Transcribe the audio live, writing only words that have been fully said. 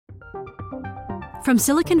From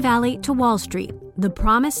Silicon Valley to Wall Street, the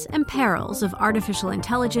promise and perils of artificial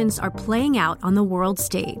intelligence are playing out on the world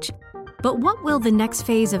stage. But what will the next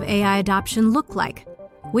phase of AI adoption look like?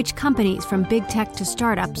 Which companies from big tech to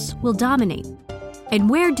startups will dominate? And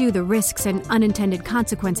where do the risks and unintended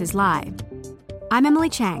consequences lie? I'm Emily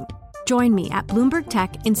Chang. Join me at Bloomberg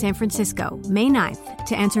Tech in San Francisco, May 9th,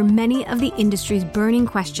 to answer many of the industry's burning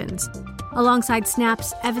questions, alongside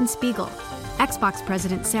Snap's Evan Spiegel, Xbox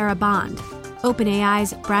President Sarah Bond,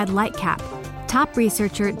 OpenAI's Brad Lightcap, top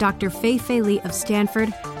researcher Dr. Fei Li of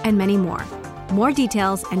Stanford, and many more. More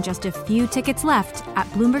details and just a few tickets left at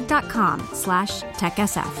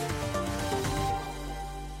Bloomberg.com/TechSF.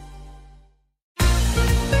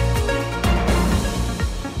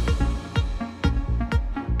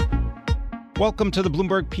 Welcome to the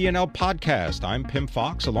Bloomberg P&L podcast. I'm Pim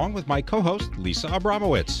Fox, along with my co-host, Lisa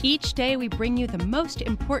Abramowitz. Each day, we bring you the most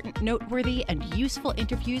important, noteworthy, and useful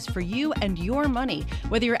interviews for you and your money,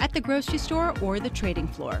 whether you're at the grocery store or the trading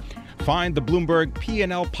floor. Find the Bloomberg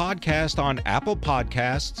P&L podcast on Apple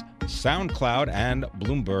Podcasts, SoundCloud, and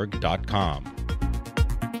Bloomberg.com.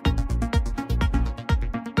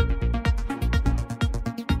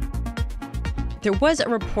 There was a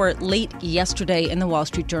report late yesterday in the Wall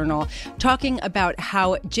Street Journal talking about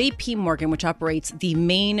how J.P. Morgan, which operates the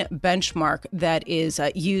main benchmark that is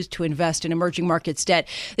used to invest in emerging markets debt,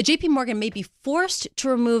 that J.P. Morgan may be forced to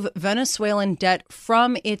remove Venezuelan debt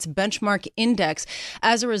from its benchmark index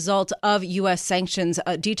as a result of U.S. sanctions,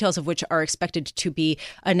 details of which are expected to be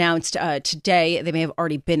announced today. They may have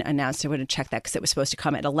already been announced. I want to check that because it was supposed to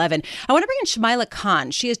come at 11. I want to bring in Shamila Khan.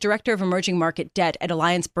 She is Director of Emerging Market Debt at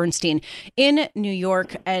AllianceBernstein in New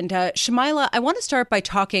York. And Shamila, I want to start by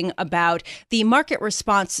talking about the market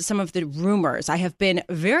response to some of the rumors. I have been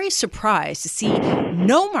very surprised to see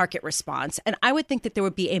no market response, and I would think that there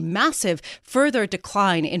would be a massive further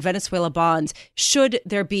decline in Venezuela bonds should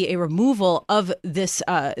there be a removal of this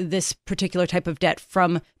particular type of debt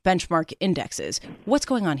from benchmark indexes. What's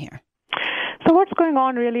going on here? So what's going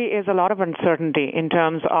on really is a lot of uncertainty in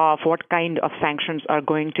terms of what kind of sanctions are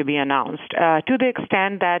going to be announced. To the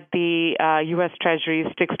extent that the U.S. Treasury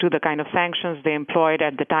sticks to the kind of sanctions they employed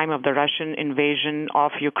at the time of the Russian invasion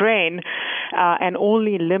of Ukraine and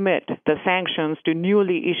only limit the sanctions to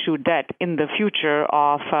newly issued debt in the future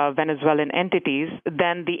of Venezuelan entities,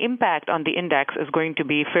 then the impact on the index is going to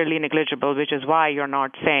be fairly negligible, which is why you're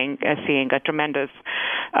not seeing a tremendous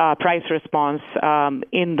price response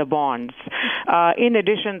in the bonds. In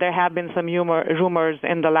addition, there have been some rumors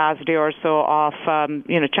in the last day or so of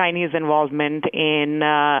Chinese involvement in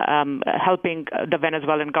helping the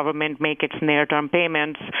Venezuelan government make its near-term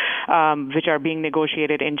payments, which are being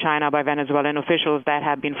negotiated in China by Venezuelan officials that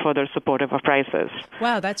have been further supportive of prices.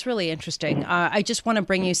 Wow, that's really interesting. I just want to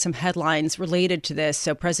bring you some headlines related to this.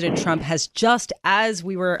 So President Trump has just, as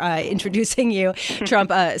we were introducing you,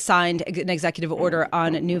 Trump signed an executive order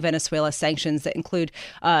on new Venezuela sanctions that include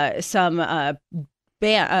some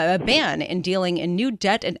ban in dealing in new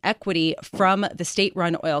debt and equity from the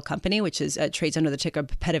state-run oil company, which is trades under the ticker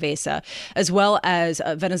PDVSA, as well as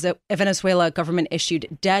Venezuela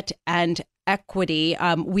government-issued debt and equity.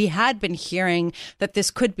 We had been hearing that this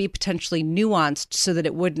could be potentially nuanced so that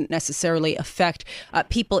it wouldn't necessarily affect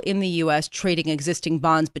people in the U.S. trading existing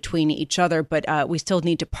bonds between each other, but we still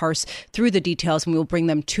need to parse through the details, and we will bring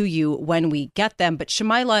them to you when we get them. But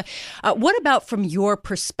Shamila, what about from your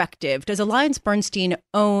perspective? Does AllianceBernstein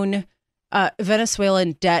own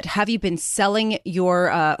Venezuelan debt? Have you been selling your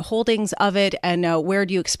holdings of it, and where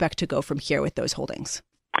do you expect to go from here with those holdings?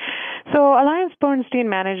 So AllianceBernstein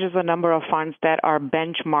manages a number of funds that are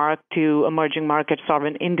benchmarked to emerging market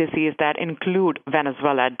sovereign indices that include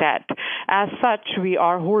Venezuela debt. As such, we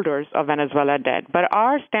are holders of Venezuela debt. But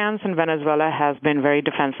our stance in Venezuela has been very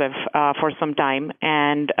defensive for some time.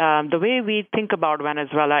 And the way we think about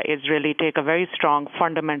Venezuela is really take a very strong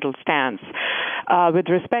fundamental stance with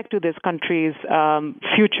respect to this country's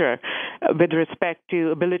future, with respect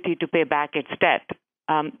to ability to pay back its debt.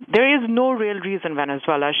 There is no real reason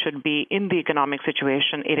Venezuela should be in the economic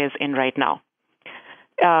situation it is in right now.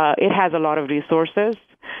 It has a lot of resources,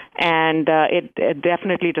 and it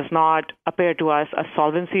definitely does not appear to us a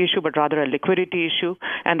solvency issue, but rather a liquidity issue,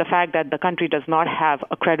 and the fact that the country does not have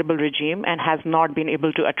a credible regime and has not been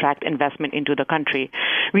able to attract investment into the country.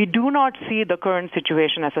 We do not see the current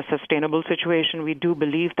situation as a sustainable situation. We do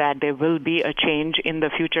believe that there will be a change in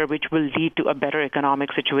the future which will lead to a better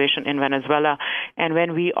economic situation in Venezuela, And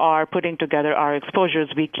when we are putting together our exposures,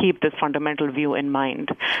 we keep this fundamental view in mind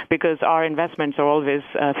because our investments are always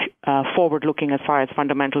forward-looking as far as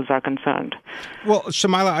fundamentals are concerned. Well,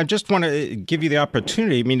 Shamila, I just want to give you the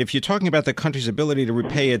opportunity. I mean, if you're talking about the country's ability to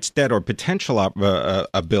repay its debt or potential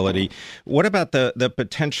ability, what about the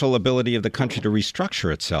potential ability of the country to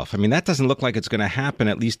restructure itself? I mean, that doesn't look like it's going to happen,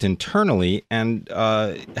 at least internally. And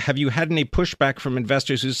have you had any pushback from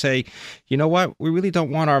investors who say, you know what, we really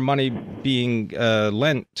don't want our money being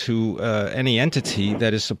lent to any entity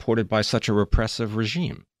that is supported by such a repressive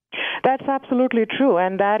regime? That's absolutely true,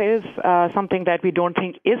 and that is something that we don't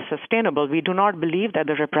think is sustainable. We do not believe that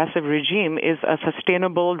the repressive regime is a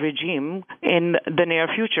sustainable regime in the near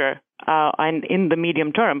future. And in the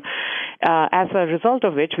medium term. As a result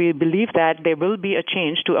of which, we believe that there will be a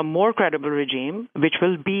change to a more credible regime, which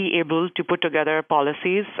will be able to put together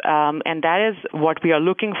policies, and that is what we are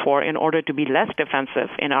looking for in order to be less defensive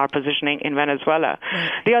in our positioning in Venezuela. Right.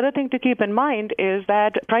 The other thing to keep in mind is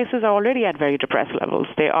that prices are already at very depressed levels.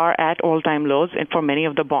 They are at all-time lows for many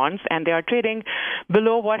of the bonds, and they are trading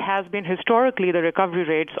below what has been historically the recovery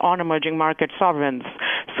rates on emerging market sovereigns.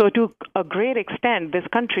 So to a great extent, this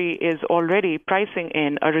country is already pricing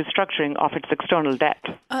in a restructuring of its external debt.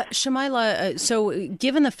 Shamila, so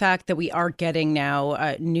given the fact that we are getting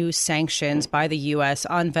now new sanctions by the U.S.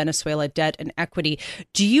 on Venezuela debt and equity,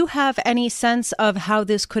 do you have any sense of how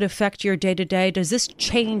this could affect your day-to-day? Does this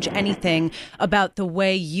change anything about the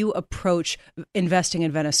way you approach investing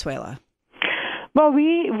in Venezuela? Well,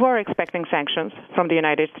 we were expecting sanctions from the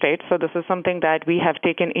United States, so this is something that we have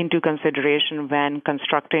taken into consideration when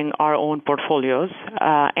constructing our own portfolios.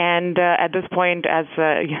 And at this point, as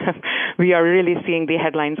we are really seeing the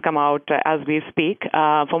headlines come out as we speak,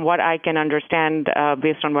 from what I can understand,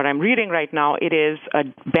 based on what I'm reading right now, it is a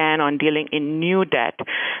ban on dealing in new debt,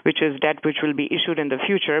 which is debt which will be issued in the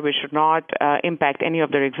future, which should not impact any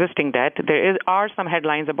of their existing debt. There are some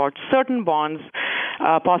headlines about certain bonds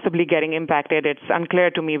possibly getting impacted. It's unclear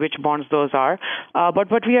to me which bonds those are. But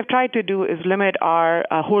what we have tried to do is limit our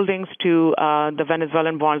holdings to the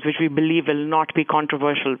Venezuelan bonds, which we believe will not be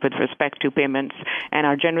controversial with respect to payments and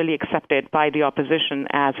are generally accepted by the opposition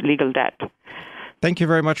as legal debt. Thank you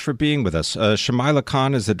very much for being with us. Shamila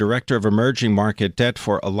Khan is the Director of Emerging Market Debt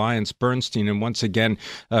for AllianceBernstein. And once again,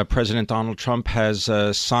 President Donald Trump has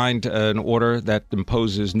signed an order that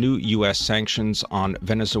imposes new U.S. sanctions on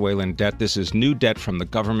Venezuelan debt. This is new debt from the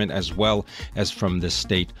government as well as from the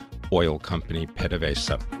state oil company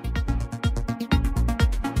PDVSA.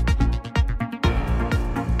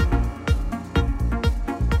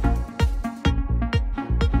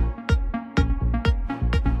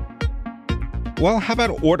 Well, how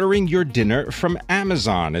about ordering your dinner from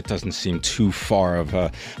Amazon? It doesn't seem too far of an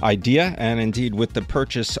idea. And indeed, with the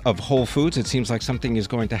purchase of Whole Foods, it seems like something is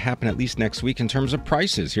going to happen at least next week in terms of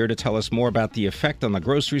prices. Here to tell us more about the effect on the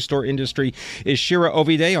grocery store industry is Shira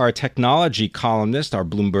Ovide, our technology columnist, our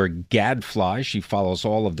Bloomberg gadfly. She follows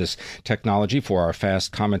all of this technology for our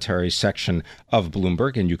fast commentary section of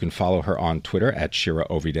Bloomberg, and you can follow her on Twitter at Shira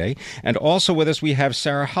Ovide. And also with us, we have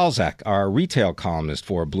Sarah Halzak, our retail columnist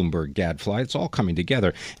for Bloomberg gadfly. It's all coming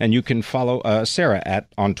together, and you can follow Sarah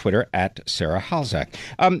on Twitter at Sarah Halzak.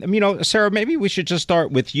 Sarah, maybe we should just start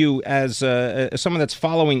with you as someone that's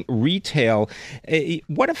following retail.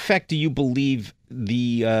 What effect do you believe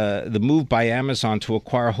the move by Amazon to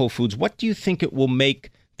acquire Whole Foods? What do you think it will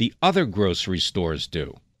make the other grocery stores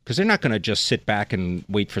do? Because they're not going to just sit back and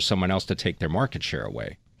wait for someone else to take their market share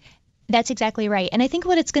away. That's exactly right. And I think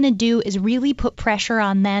what it's going to do is really put pressure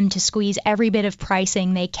on them to squeeze every bit of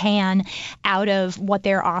pricing they can out of what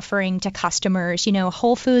they're offering to customers. You know,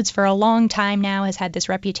 Whole Foods for a long time now has had this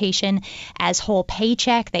reputation as whole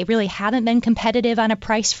paycheck. They really haven't been competitive on a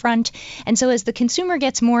price front. And so as the consumer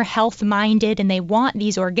gets more health-minded and they want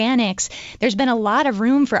these organics, there's been a lot of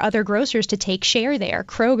room for other grocers to take share there.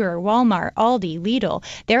 Kroger, Walmart, Aldi, Lidl,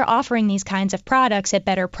 they're offering these kinds of products at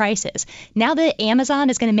better prices. Now that Amazon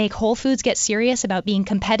is going to make Whole Foods get serious about being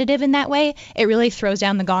competitive in that way, it really throws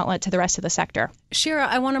down the gauntlet to the rest of the sector. Shira,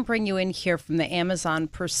 I want to bring you in here from the Amazon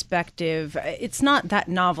perspective. It's not that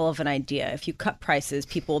novel of an idea. If you cut prices,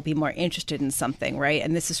 people will be more interested in something, right?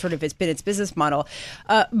 And this is sort of it's been its business model.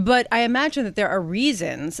 But I imagine that there are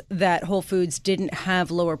reasons that Whole Foods didn't have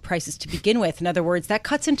lower prices to begin with. In other words, that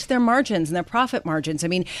cuts into their margins and their profit margins. I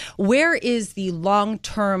mean, where is the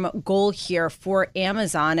long-term goal here for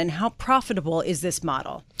Amazon, and how profitable is this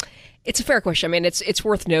model? It's a fair question. I mean, it's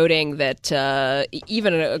worth noting that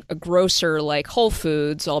even a grocer like Whole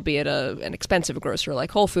Foods, albeit an expensive grocer like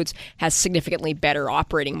Whole Foods, has significantly better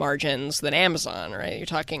operating margins than Amazon, right? You're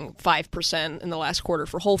talking 5% in the last quarter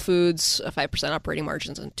for Whole Foods, 5% operating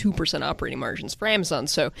margins, and 2% operating margins for Amazon.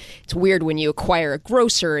 So it's weird when you acquire a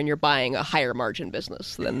grocer and you're buying a higher margin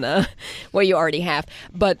business than what you already have.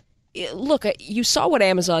 But look, you saw what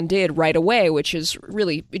Amazon did right away, which is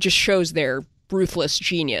really, it just shows their ruthless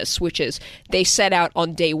genius, which is they set out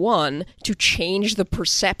on day one to change the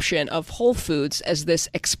perception of Whole Foods as this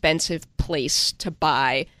expensive place to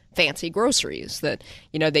buy fancy groceries. That,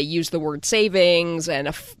 they use the word savings and,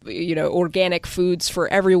 organic foods for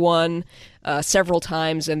everyone several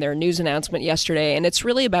times in their news announcement yesterday. And it's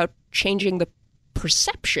really about changing the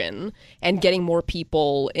perception and getting more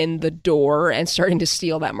people in the door and starting to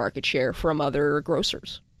steal that market share from other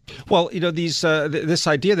grocers. Well, this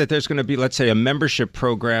idea that there's going to be, let's say, a membership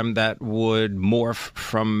program that would morph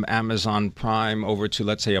from Amazon Prime over to,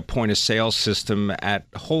 let's say, a point-of-sale system at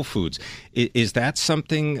Whole Foods. Is that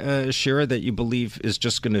something, Shira, that you believe is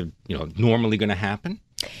just going to, normally going to happen?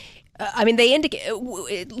 I mean, they indicate.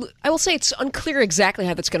 I will say it's unclear exactly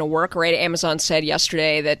how that's going to work, right? Amazon said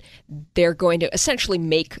yesterday that they're going to essentially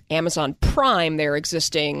make Amazon Prime, their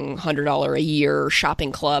existing $100 a year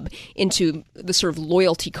shopping club, into the sort of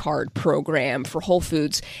loyalty card program for Whole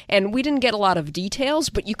Foods. And we didn't get a lot of details,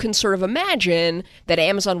 but you can sort of imagine that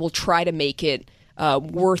Amazon will try to make it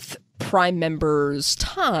worth Prime members'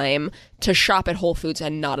 time to shop at Whole Foods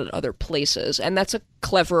and not at other places. And that's a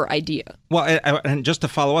clever idea. Well, and just to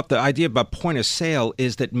follow up, the idea about point of sale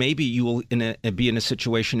is that maybe you will be in a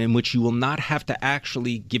situation in which you will not have to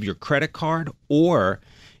actually give your credit card or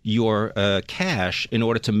your cash in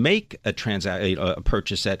order to make a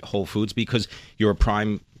purchase at Whole Foods, because you're a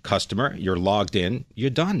Prime customer, you're logged in, you're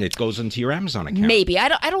done. It goes into your Amazon account. Maybe. I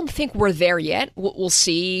don't think we're there yet. We'll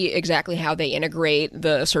see exactly how they integrate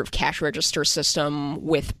the sort of cash register system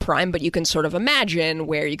with Prime, but you can sort of imagine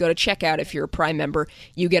where you go to checkout, if you're a Prime member,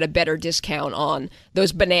 you get a better discount on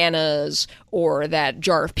those bananas or that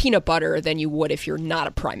jar of peanut butter than you would if you're not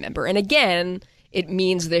a Prime member. And again, it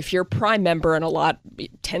means that if you're a Prime member, and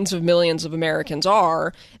tens of millions of Americans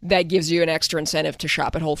are, that gives you an extra incentive to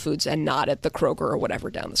shop at Whole Foods and not at the Kroger or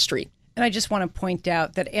whatever down the street. And I just want to point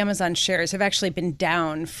out that Amazon shares have actually been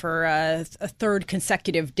down for a third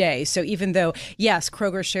consecutive day. So even though, yes,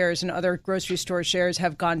 Kroger shares and other grocery store shares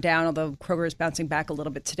have gone down, although Kroger is bouncing back a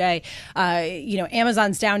little bit today,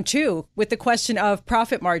 Amazon's down too, with the question of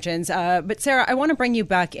profit margins. But Sarah, I want to bring you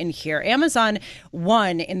back in here. Amazon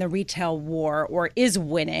won in the retail war, or is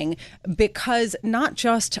winning, because not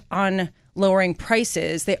just on lowering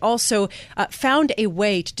prices, they also found a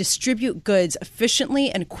way to distribute goods efficiently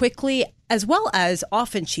and quickly, as well as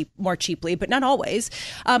often more cheaply, but not always.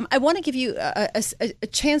 I want to give you a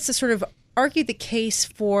chance to sort of argue the case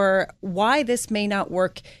for why this may not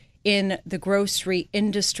work in the grocery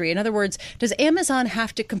industry. In other words, does Amazon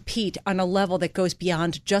have to compete on a level that goes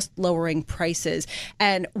beyond just lowering prices?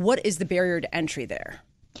 And what is the barrier to entry there?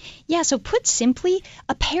 Yeah, so put simply,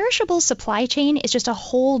 a perishable supply chain is just a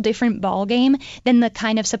whole different ballgame than the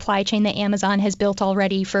kind of supply chain that Amazon has built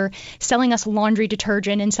already for selling us laundry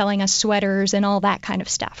detergent and selling us sweaters and all that kind of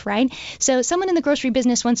stuff, right? So someone in the grocery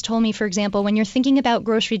business once told me, for example, when you're thinking about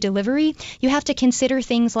grocery delivery, you have to consider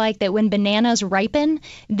things like that when bananas ripen,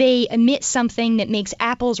 they emit something that makes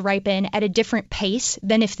apples ripen at a different pace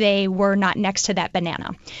than if they were not next to that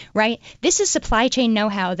banana, right? This is supply chain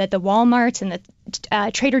know-how that the Walmarts and the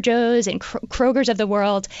Trader Joe's and Kroger's of the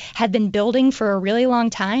world have been building for a really long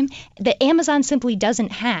time that Amazon simply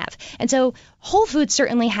doesn't have. And so Whole Foods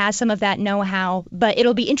certainly has some of that know-how, but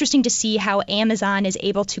it'll be interesting to see how Amazon is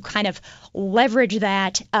able to kind of leverage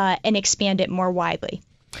that and expand it more widely.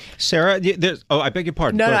 Sarah, I beg your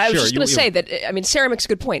pardon. No, I was just going to say that, Sarah makes a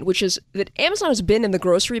good point, which is that Amazon has been in the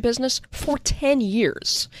grocery business for 10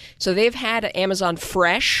 years. So they've had Amazon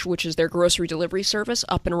Fresh, which is their grocery delivery service,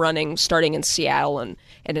 up and running, starting in Seattle and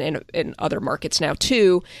in other markets now,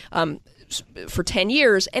 too, for 10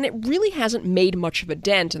 years, and it really hasn't made much of a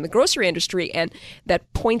dent in the grocery industry, and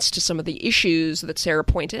that points to some of the issues that Sarah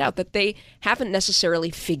pointed out, that they haven't necessarily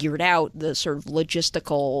figured out the sort of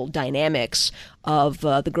logistical dynamics of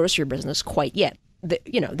the grocery business quite yet.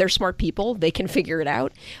 They're smart people, they can figure it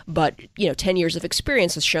out, but 10 years of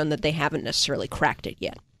experience has shown that they haven't necessarily cracked it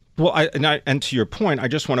yet. Well, and to your point, I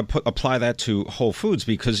just want to apply that to Whole Foods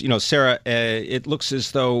because, Sarah, it looks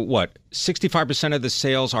as though, 65% of the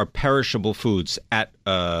sales are perishable foods at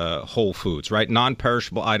Whole Foods, right?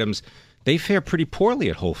 Non-perishable items, they fare pretty poorly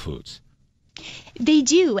at Whole Foods. They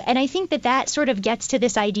do. And I think that sort of gets to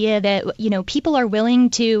this idea that, people are willing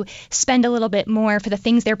to spend a little bit more for the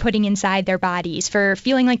things they're putting inside their bodies, for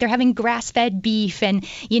feeling like they're having grass-fed beef and,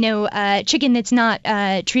 chicken that's not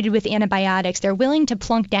treated with antibiotics. They're willing to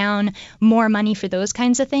plunk down more money for those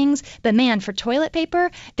kinds of things. But man, for toilet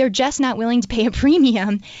paper, they're just not willing to pay a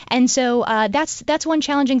premium. And so that's one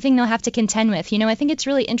challenging thing they'll have to contend with. I think it's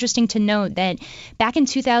really interesting to note that back in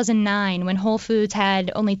 2009, when Whole Foods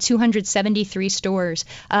had only 273 stores,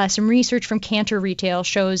 some research from Cantor Retail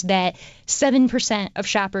shows that 7% of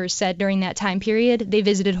shoppers said during that time period they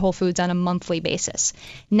visited Whole Foods on a monthly basis.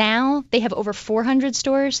 Now they have over 400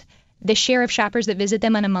 stores. The share of shoppers that visit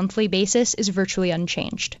them on a monthly basis is virtually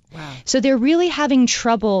unchanged. Wow. So they're really having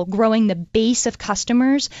trouble growing the base of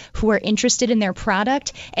customers who are interested in their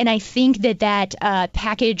product. And I think that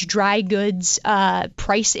packaged dry goods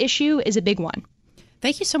price issue is a big one.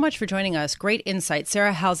 Thank you so much for joining us. Great insight.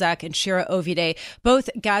 Sarah Halzak and Shira Ovide, both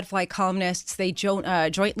Gadfly columnists. They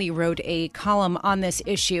jointly wrote a column on this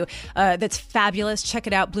issue that's fabulous. Check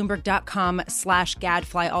it out,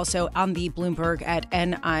 Bloomberg.com/Gadfly. Also on the Bloomberg at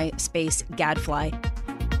NI space Gadfly.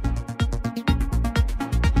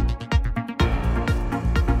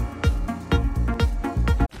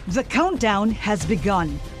 The countdown has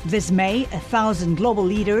begun. This May, 1,000 global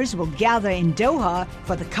leaders will gather in Doha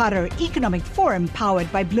for the Qatar Economic Forum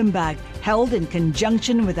powered by Bloomberg, held in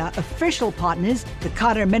conjunction with our official partners, the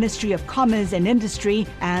Qatar Ministry of Commerce and Industry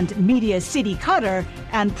and Media City Qatar,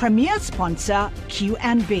 and premier sponsor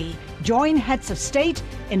QNB. Join heads of state,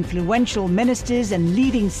 influential ministers, and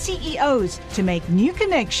leading CEOs to make new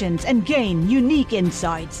connections and gain unique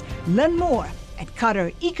insights. Learn more at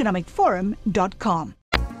QatarEconomicForum.com.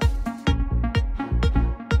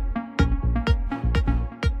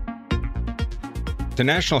 The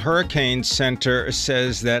National Hurricane Center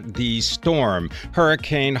says that the storm,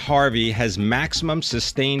 Hurricane Harvey, has maximum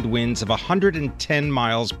sustained winds of 110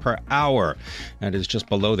 miles per hour. That is just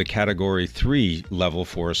below the Category 3 level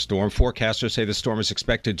for a storm. Forecasters say the storm is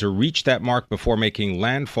expected to reach that mark before making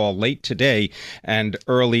landfall late today and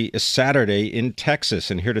early Saturday in Texas.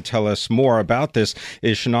 And here to tell us more about this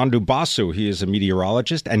is Shenandu Basu. He is a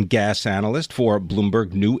meteorologist and gas analyst for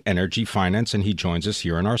Bloomberg New Energy Finance, and he joins us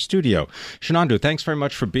here in our studio. Shenandu, thanks very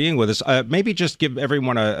much for being with us. Maybe just give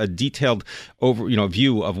everyone a detailed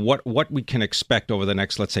view of what we can expect over the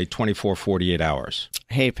next, let's say, 24, 48 hours.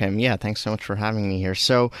 Hey, Pim. Yeah, thanks so much for having me here.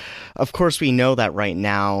 So, of course, we know that right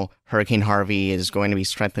now Hurricane Harvey is going to be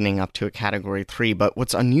strengthening up to a Category 3, but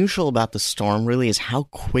what's unusual about the storm really is how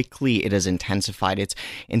quickly it has intensified. It's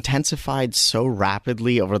intensified so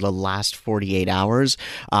rapidly over the last 48 hours.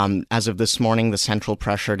 As of this morning, the central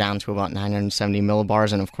pressure down to about 970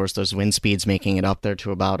 millibars, and of course those wind speeds making it up there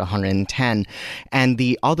to about 110. And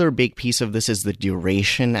the other big piece of this is the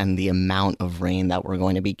duration and the amount of rain that we're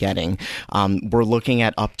going to be getting. We're looking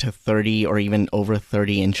at up to 30 or even over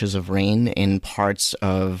 30 inches of rain in parts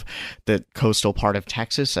of the coastal part of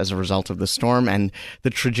Texas as a result of the storm, and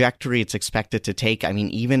the trajectory it's expected to take,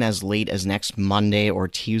 even as late as next Monday or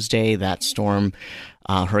Tuesday, that storm,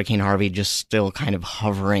 Hurricane Harvey, just still kind of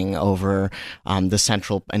hovering over the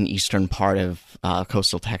central and eastern part of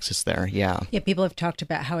coastal Texas there. Yeah, people have talked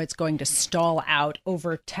about how it's going to stall out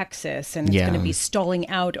over Texas, and it's going to be stalling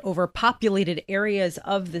out over populated areas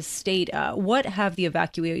of the state. What have the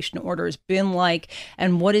evacuation orders been like,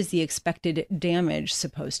 and what is the expected damage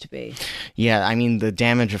supposed to be? Yeah, the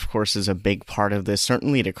damage, of course, is a big part of this.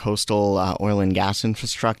 Certainly to coastal oil and gas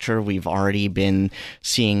infrastructure. We've already been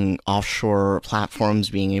seeing offshore platforms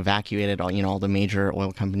being evacuated, all the major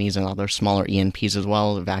oil companies and other smaller E&Ps as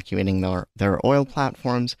well, evacuating their oil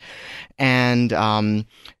platforms. And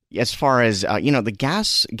as far as, the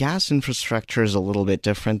gas infrastructure is a little bit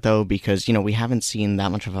different, though, because, we haven't seen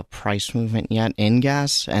that much of a price movement yet in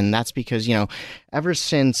gas. And that's because, ever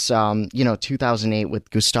since, 2008 with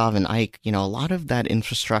Gustav and Ike, a lot of that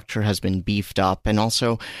infrastructure has been beefed up. And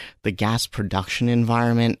also the gas production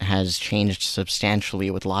environment has changed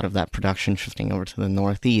substantially with a lot of that production shifting over to the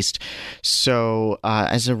Northeast. So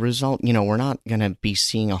as a result, we're not going to be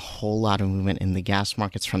seeing a whole lot of movement in the gas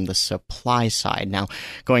markets from the supply side. Now,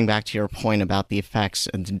 going back to your point about the effects,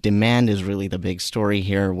 demand is really the big story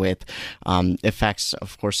here, with effects,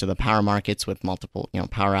 of course, to the power markets with multiple,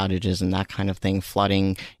 power outages and that kind of thing,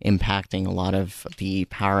 flooding impacting a lot of the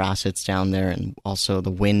power assets down there, and also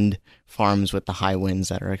the wind farms with the high winds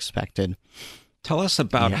that are expected. Tell us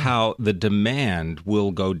about how the demand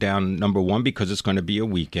will go down, number one, because it's going to be a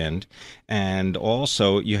weekend, and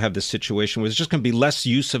also you have the situation where there's just going to be less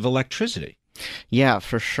use of electricity. Yeah,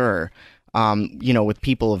 for sure. with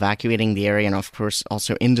people evacuating the area and, of course,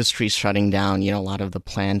 also industries shutting down, a lot of the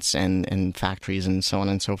plants and factories and so on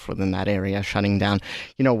and so forth in that area shutting down,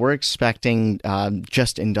 we're expecting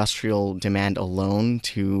just industrial demand alone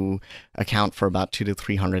to account for about 200 to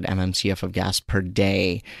 300 MMCF of gas per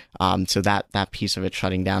day. So that piece of it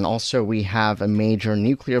shutting down. Also, we have a major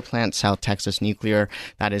nuclear plant, South Texas Nuclear,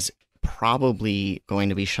 that is probably going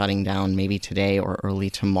to be shutting down maybe today or early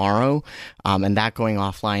tomorrow. And that going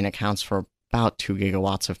offline accounts for about 2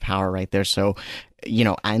 gigawatts of power right there. So,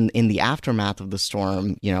 and in the aftermath of the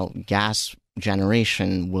storm, gas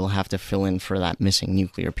generation will have to fill in for that missing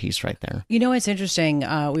nuclear piece right there. It's interesting.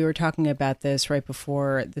 We were talking about this right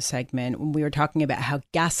before the segment when we were talking about how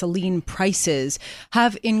gasoline prices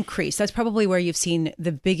have increased. That's probably where you've seen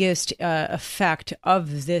the biggest effect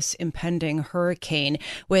of this impending hurricane,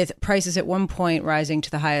 with prices at one point rising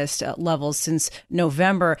to the highest levels since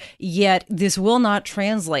November. Yet this will not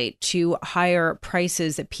translate to higher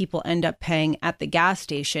prices that people end up paying at the gas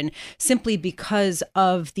station simply because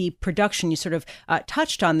of the production. You sort of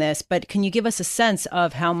touched on this, but can you give us a sense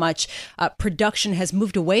of how much production has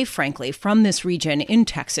moved away, frankly, from this region in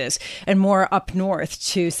Texas and more up north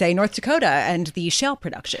to, say, North Dakota and the shale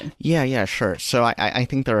production? Yeah, sure. So I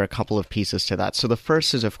think there are a couple of pieces to that. So the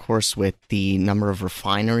first is, of course, with the number of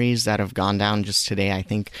refineries that have gone down just today. I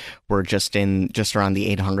think we're just around the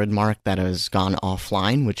 800 mark that has gone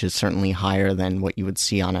offline, which is certainly higher than what you would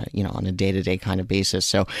see on a day-to-day kind of basis.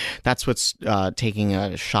 So that's what's taking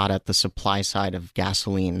a shot at the supply side of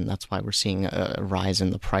gasoline. That's why we're seeing a rise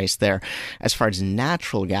in the price there. As far as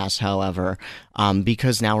natural gas, however,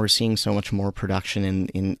 because now we're seeing so much more production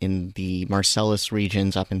in the Marcellus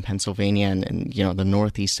regions up in Pennsylvania and the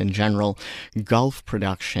Northeast in general, Gulf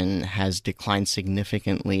production has declined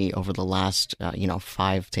significantly over the last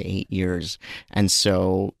 5 to 8 years. And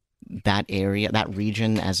so that area, that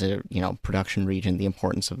region as a production region, the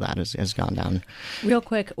importance of that has gone down. Real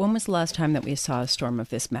quick, when was the last time that we saw a storm of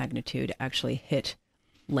this magnitude actually hit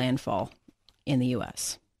landfall in the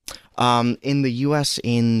U.S.? In the U.S.,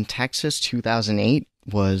 in Texas, 2008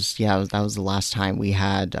 that was the last time we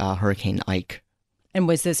had Hurricane Ike. And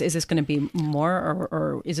is this going to be more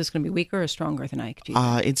or is this going to be weaker or stronger than Ike?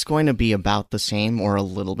 It's going to be about the same or a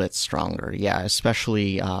little bit stronger. Yeah,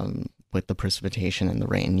 especially with the precipitation and the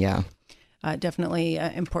rain. Yeah. Definitely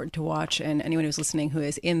important to watch. And anyone who's listening who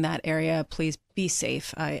is in that area, please be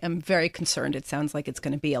safe. I am very concerned. It sounds like it's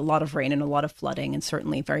going to be a lot of rain and a lot of flooding and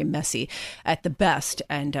certainly very messy at the best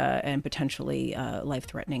and potentially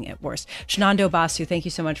life-threatening at worst. Shenando Basu, thank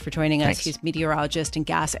you so much for joining us. Thanks. He's meteorologist and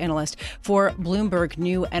gas analyst for Bloomberg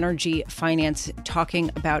New Energy Finance, talking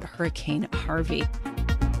about Hurricane Harvey.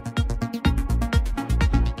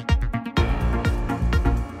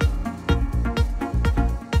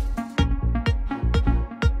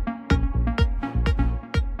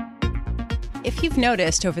 If you've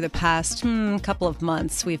noticed over the past couple of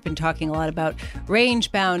months, we've been talking a lot about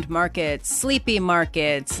range-bound markets, sleepy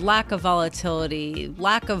markets, lack of volatility,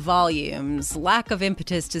 lack of volumes, lack of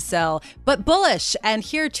impetus to sell, but bullish. And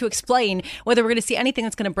here to explain whether we're going to see anything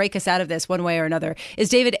that's going to break us out of this one way or another is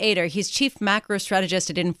David Ader. He's chief macro strategist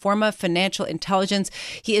at Informa Financial Intelligence.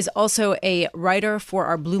 He is also a writer for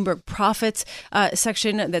our Bloomberg Profits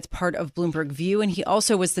section that's part of Bloomberg View. And he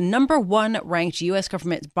also was the #1 ranked U.S.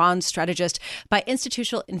 government bond strategist by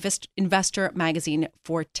Institutional Investor magazine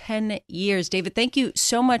for 10 years. David, thank you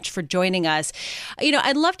so much for joining us.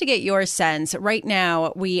 I'd love to get your sense. Right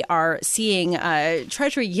now, we are seeing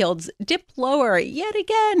Treasury yields dip lower yet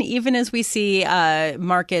again, even as we see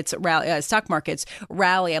markets rally, stock markets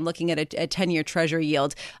rally. I'm looking at a 10-year Treasury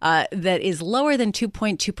yield that is lower than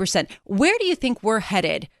 2.2%. Where do you think we're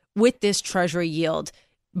headed with this Treasury yield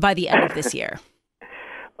by the end of this year?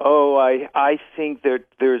 Oh, I think that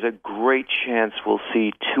there's a great chance we'll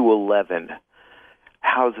see 211.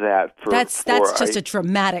 How's that? That's just a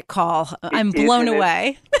dramatic call. I'm blown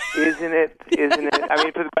away. Isn't it? I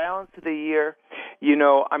mean, for the balance of the year,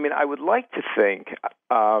 I would like to think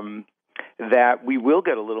that we will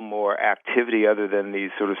get a little more activity other than these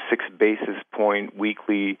sort of 6 basis point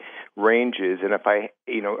weekly ranges. And if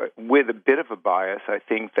with a bit of a bias, I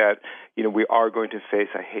think that, we are going to face,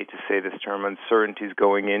 I hate to say this term, uncertainties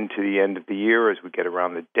going into the end of the year as we get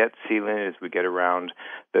around the debt ceiling, as we get around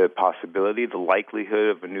the possibility, the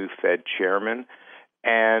likelihood of a new Fed chairman.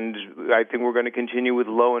 And I think we're going to continue with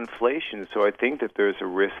low inflation. So I think that there's a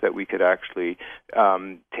risk that we could actually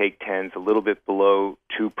take 10s a little bit below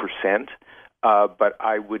 2%. But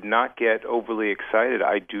I would not get overly excited.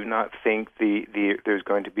 I do not think there's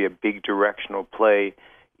going to be a big directional play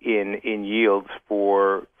in yields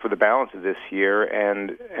for for the balance of this year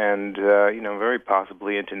and very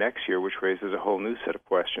possibly into next year, which raises a whole new set of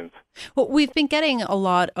questions. Well, we've been getting a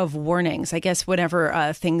lot of warnings. I guess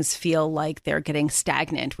whenever things feel like they're getting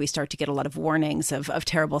stagnant, we start to get a lot of warnings of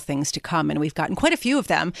terrible things to come. And we've gotten quite a few of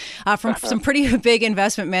them from some pretty big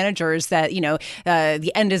investment managers that,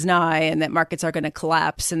 the end is nigh and that markets are going to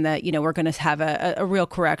collapse and that, we're going to have a real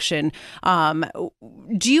correction.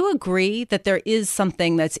 Do you agree that there is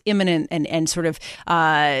something that's imminent and sort of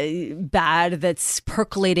bad that's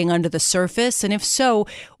percolating under the surface? And if so,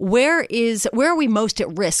 where are we most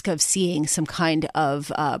at risk of seeing some kind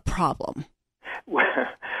of problem?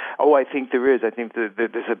 Oh, I think there is. I think that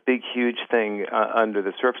there's a big, huge thing under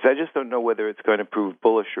the surface. I just don't know whether it's going to prove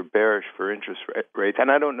bullish or bearish for interest rates,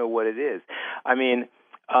 and I don't know what it is. I mean,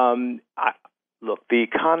 look, the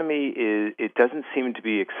economy it doesn't seem to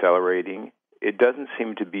be accelerating. It doesn't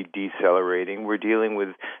seem to be decelerating. We're dealing with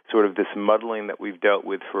sort of this muddling that we've dealt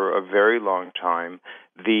with for a very long time.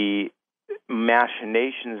 The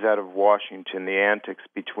machinations out of Washington, the antics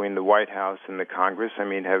between the White House and the Congress,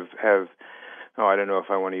 have I don't know if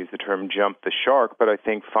I want to use the term jump the shark, but I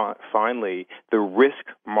think finally the risk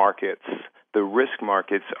markets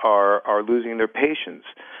are losing their patience.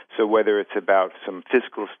 So whether it's about some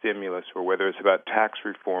fiscal stimulus or whether it's about tax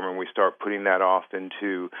reform, and we start putting that off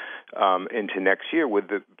into next year with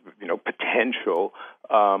the potential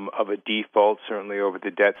of a default, certainly over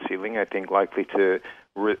the debt ceiling, I think likely to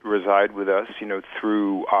reside with us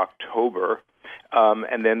through October.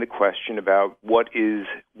 And then the question about what is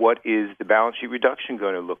the balance sheet reduction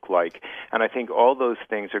going to look like? And I think all those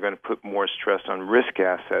things are going to put more stress on risk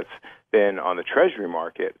assets than on the Treasury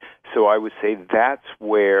market. So I would say that's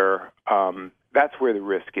where the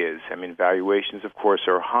risk is. I mean, valuations, of course,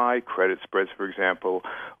 are high. Credit spreads, for example,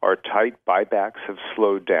 are tight. Buybacks have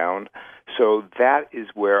slowed down. So that is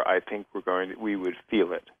where I think we would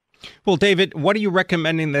feel it. Well, David, what are you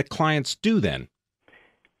recommending that clients do then?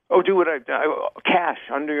 Oh, do what cash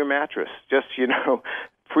under your mattress. Just,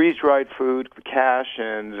 freeze-dried food, cash,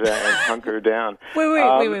 and hunker down.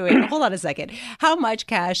 Wait. Hold on a second. How much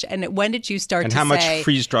cash, and when did you start and to say... And how much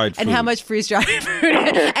freeze-dried food? And how much freeze-dried food?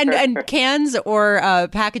 and cans or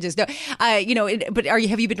packages? No, but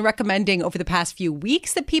have you been recommending over the past few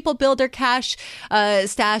weeks that people build their cash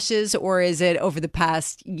stashes, or is it over the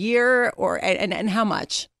past year, and how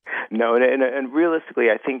much? No, and realistically,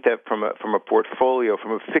 I think that from a portfolio,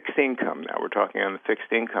 from a fixed income, now we're talking on the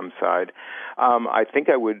fixed income side, I think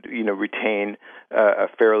I would retain a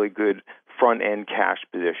fairly good front-end cash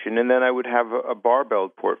position, and then I would have a barbell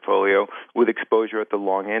portfolio with exposure at the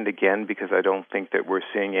long end, again, because I don't think that we're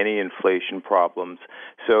seeing any inflation problems.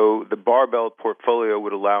 So the barbell portfolio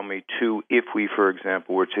would allow me to, if we, for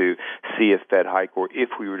example, were to see a Fed hike or if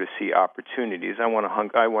we were to see opportunities, I want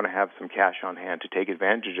to have some cash on hand to take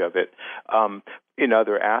advantage of it in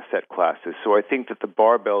other asset classes. So I think that the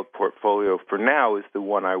barbell portfolio for now is the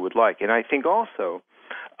one I would like. And I think also,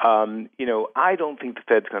 I don't think the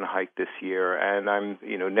Fed's going to hike this year, and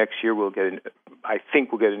next year I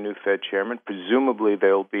think we'll get a new Fed chairman. Presumably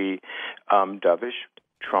they'll be dovish.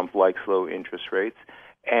 Trump likes low interest rates,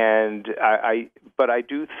 but I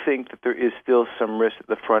do think that there is still some risk that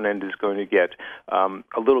the front end is going to get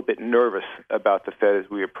a little bit nervous about the Fed as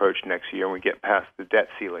we approach next year and we get past the debt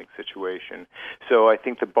ceiling situation. So I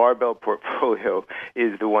think the barbell portfolio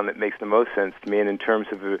is the one that makes the most sense to me, and in terms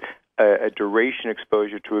of a duration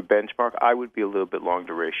exposure to a benchmark, I would be a little bit long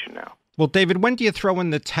duration now. Well, David, when do you throw in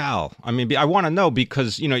the towel? I mean, I want to know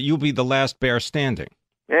because, you'll be the last bear standing.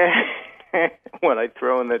 When I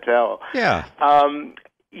throw in the towel. Yeah.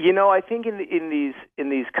 I think in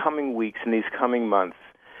these coming weeks, in these coming months,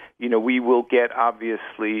 we will get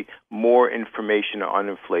obviously more information on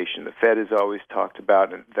inflation. The Fed has always talked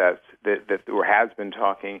about that or has been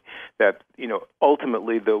talking that,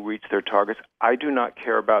 ultimately they'll reach their targets. I do not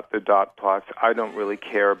care about the dot plots. I don't really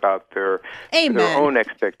care about their own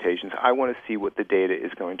expectations. I want to see what the data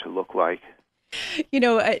is going to look like.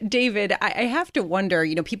 David, I have to wonder,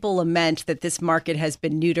 people lament that this market has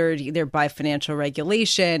been neutered either by financial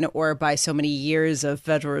regulation or by so many years of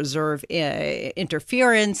Federal Reserve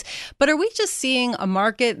interference. But are we just seeing a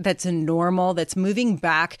market that's normal, that's moving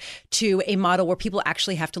back to a model where people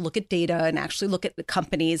actually have to look at data and actually look at the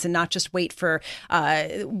companies and not just wait for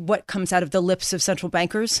what comes out of the lips of central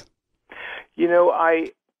bankers?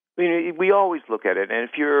 We always look at it, and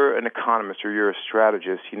if you're an economist or you're a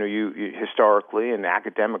strategist, you historically and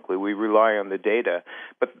academically we rely on the data.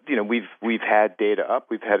 But we've had data up,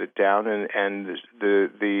 we've had it down, and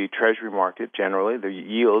the Treasury market generally, the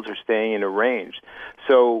yields are staying in a range.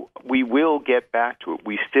 So we will get back to it.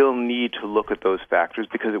 We still need to look at those factors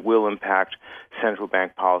because it will impact central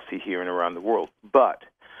bank policy here and around the world. But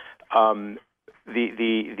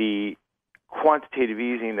the quantitative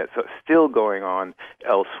easing that's still going on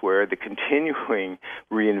elsewhere, the continuing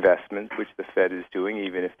reinvestment, which the Fed is doing,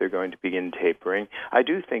 even if they're going to begin tapering, I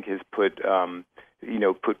do think has put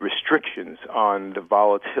restrictions on the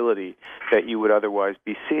volatility that you would otherwise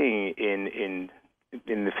be seeing in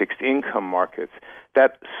the fixed income markets.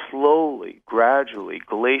 That slowly, gradually,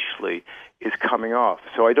 glacially is coming off.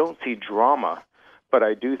 So I don't see drama. But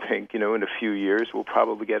I do think, in a few years, we'll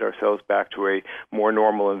probably get ourselves back to a more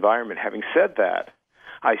normal environment. Having said that,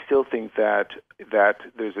 I still think that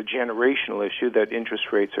there's a generational issue that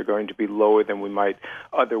interest rates are going to be lower than we might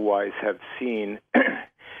otherwise have seen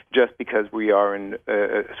just because we are in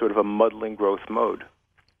a sort of a muddling growth mode.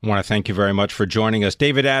 I want to thank you very much for joining us.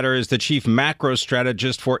 David Adder is the chief macro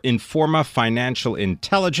strategist for Informa Financial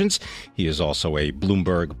Intelligence. He is also a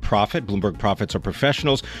Bloomberg prophet. Bloomberg prophets are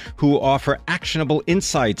professionals who offer actionable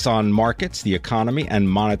insights on markets, the economy, and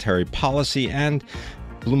monetary policy. And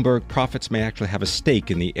Bloomberg prophets may actually have a stake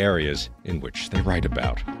in the areas in which they write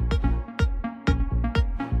about.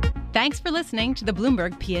 Thanks for listening to the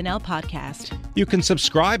Bloomberg P&L podcast. You can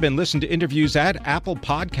subscribe and listen to interviews at Apple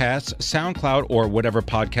Podcasts, SoundCloud, or whatever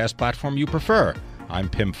podcast platform you prefer. I'm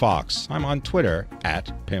Pim Fox. I'm on Twitter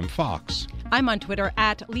 @PimFox. I'm on Twitter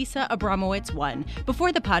 @LisaAbramowitz1.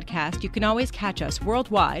 Before the podcast, you can always catch us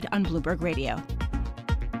worldwide on Bloomberg Radio.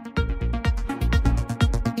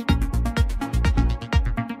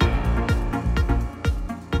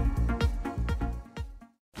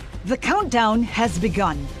 The countdown has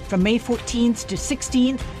begun. From May 14th to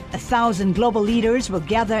 16th, 1,000 global leaders will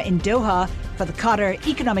gather in Doha for the Qatar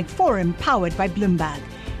Economic Forum powered by Bloomberg.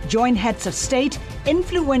 Join heads of state,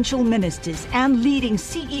 influential ministers, and leading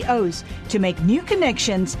CEOs to make new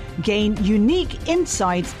connections, gain unique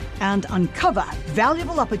insights, and uncover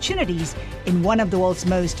valuable opportunities in one of the world's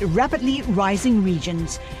most rapidly rising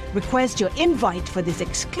regions. Request your invite for this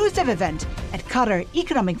exclusive event at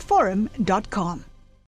QatarEconomicForum.com.